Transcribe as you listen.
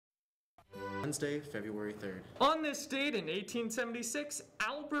Wednesday, February 3rd. On this date in 1876,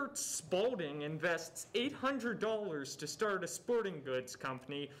 Albert Spalding invests $800 to start a sporting goods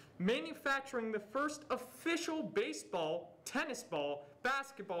company, manufacturing the first official baseball, tennis ball,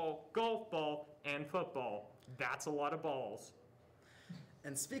 basketball, golf ball, and football. That's a lot of balls.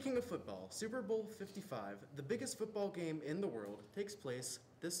 And speaking of football, Super Bowl 55, the biggest football game in the world, takes place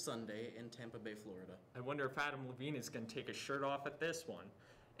this Sunday in Tampa Bay, Florida. I wonder if Adam Levine is going to take his shirt off at this one.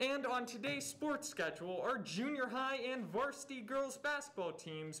 And on today's sports schedule, our junior high and varsity girls basketball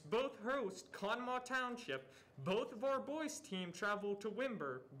teams both host Conemaugh Township. Both of our boys' team travel to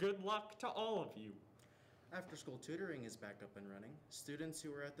Wimber. Good luck to all of you. After-school tutoring is back up and running. Students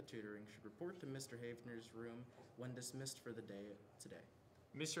who are at the tutoring should report to Mr. Havener's room when dismissed for the day today.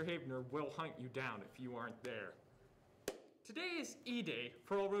 Mr. Havener will hunt you down if you aren't there. Today is E-Day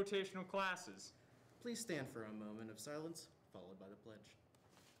for all rotational classes. Please stand for a moment of silence, followed by the pledge.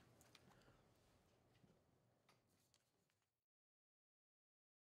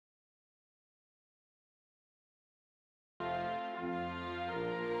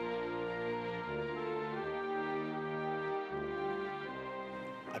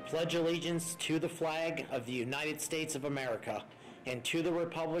 I pledge allegiance to the flag of the United States of America and to the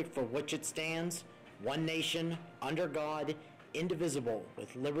republic for which it stands, one nation, under God, indivisible,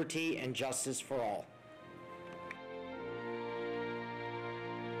 with liberty and justice for all.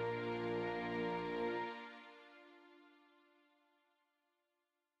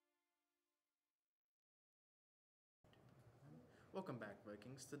 Welcome back,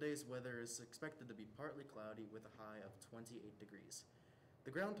 Vikings. Today's weather is expected to be partly cloudy with a high of 28 degrees. The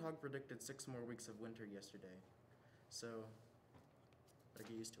groundhog predicted 6 more weeks of winter yesterday, so better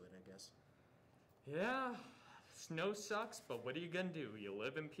get used to it, I guess. Yeah, snow sucks, but what are you gonna do? You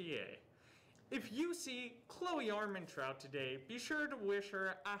live in PA. If you see Chloe Armentrout today, be sure to wish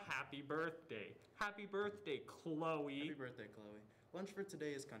her a happy birthday. Happy birthday, Chloe. Happy birthday, Chloe. Lunch for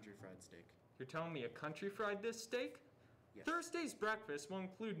today is country fried steak. You're telling me a country fried this steak? Yes. Thursday's breakfast will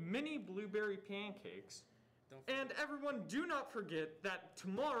include mini blueberry pancakes. And everyone, do not forget that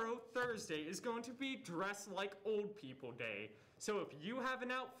tomorrow, Thursday, is going to be Dress Like Old People Day. So if you have an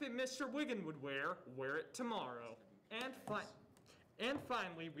outfit Mr. Wiggin would wear it tomorrow. And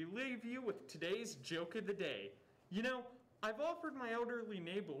finally, we leave you with today's joke of the day. You know, I've offered my elderly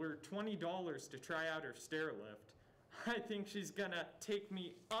neighbor $20 to try out her stair lift. I think she's gonna take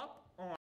me up on